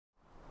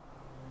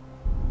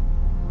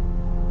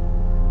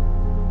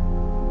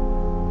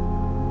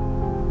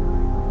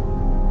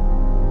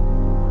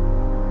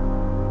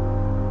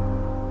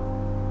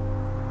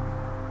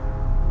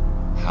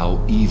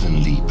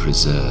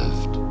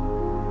preserved,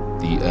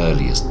 the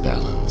earliest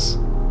balance,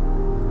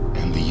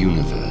 and the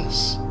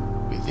universe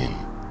within.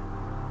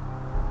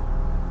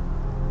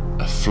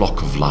 A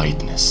flock of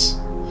lightness,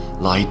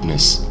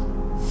 lightness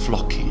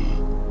flocking,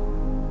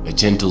 a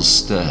gentle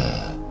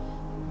stir,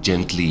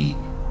 gently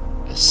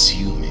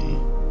assuming.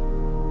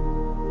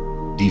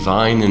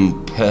 Divine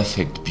and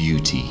perfect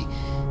beauty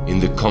in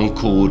the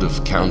concord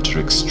of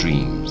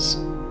counter-extremes.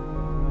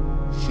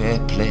 Fair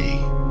play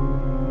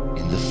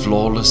in the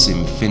flawless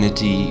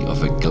infinity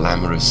of a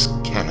glamorous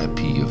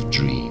canopy of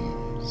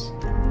dreams.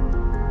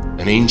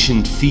 An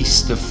ancient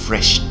feast of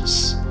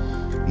freshness,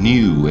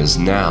 new as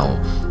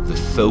now the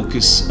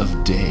focus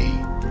of day,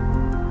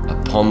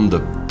 upon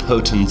the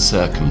potent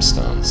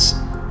circumstance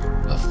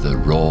of the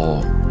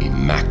raw,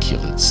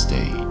 immaculate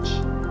stage.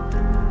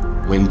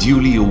 When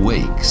duly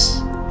awakes,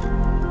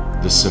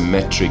 the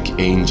symmetric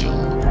angel,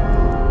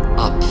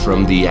 up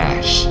from the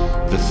ash,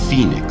 the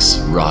phoenix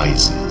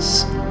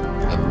rises,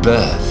 a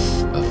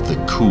birth of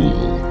the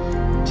cool,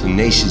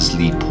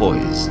 tenaciously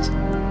poised.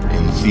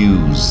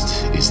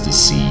 Enthused is the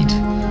seed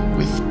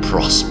with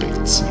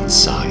prospects and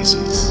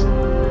sizes.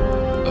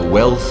 A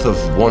wealth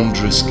of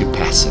wondrous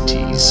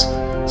capacities,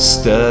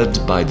 stirred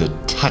by the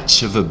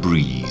touch of a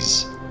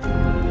breeze.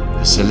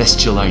 The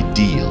celestial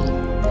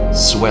ideal,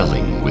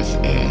 swelling with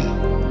air,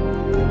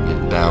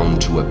 yet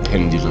bound to a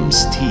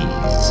pendulum's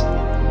tease.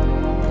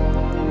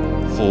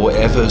 For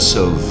ever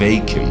so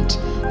vacant,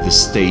 the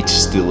state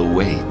still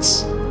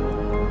awaits,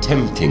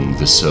 tempting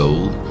the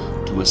soul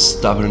to a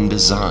stubborn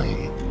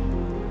design,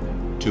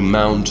 to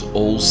mount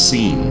all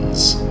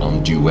scenes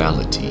on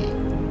duality,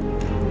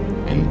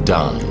 and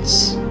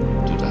dance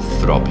to the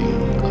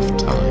throbbing of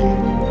time.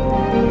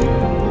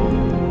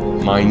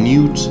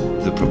 Minute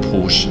the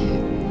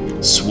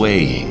proportion,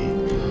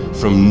 swaying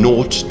from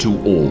naught to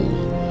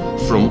all,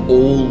 from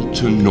all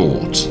to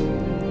naught,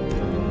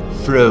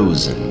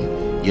 frozen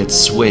yet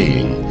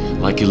swaying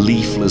like a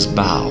leafless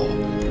bough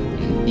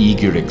in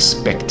eager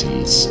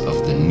expectance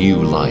of the new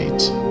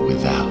light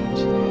without.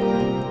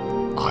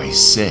 I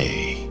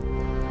say,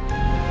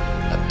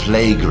 a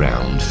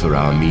playground for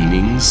our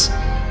meanings,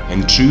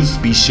 and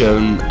truth be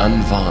shown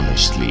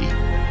unvarnishedly.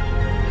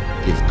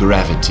 Give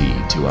gravity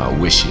to our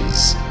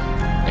wishes,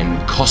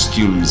 and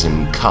costumes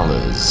and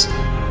colors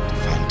to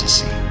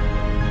fantasy.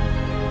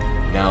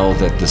 Now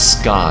that the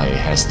sky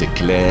has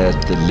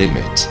declared the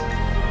limit,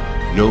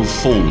 no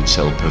fault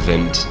shall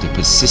prevent the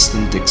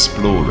persistent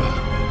explorer.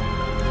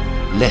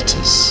 Let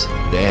us,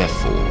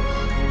 therefore,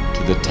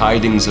 to the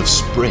tidings of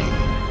spring,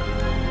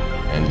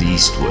 and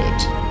eastward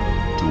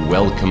to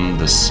welcome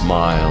the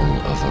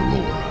smile of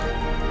Aurora.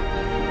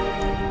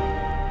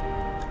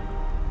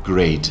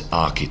 Great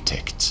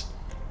architect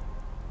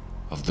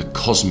of the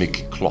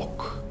cosmic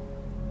clock,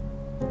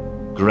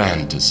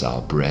 grant us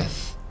our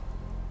breath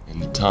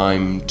and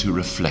time to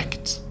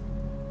reflect.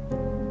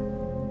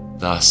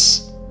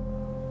 Thus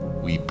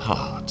we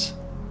part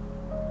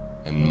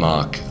and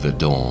mark the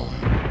dawn,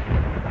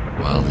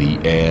 while the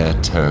air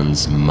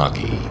turns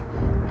muggy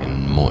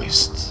and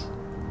moist.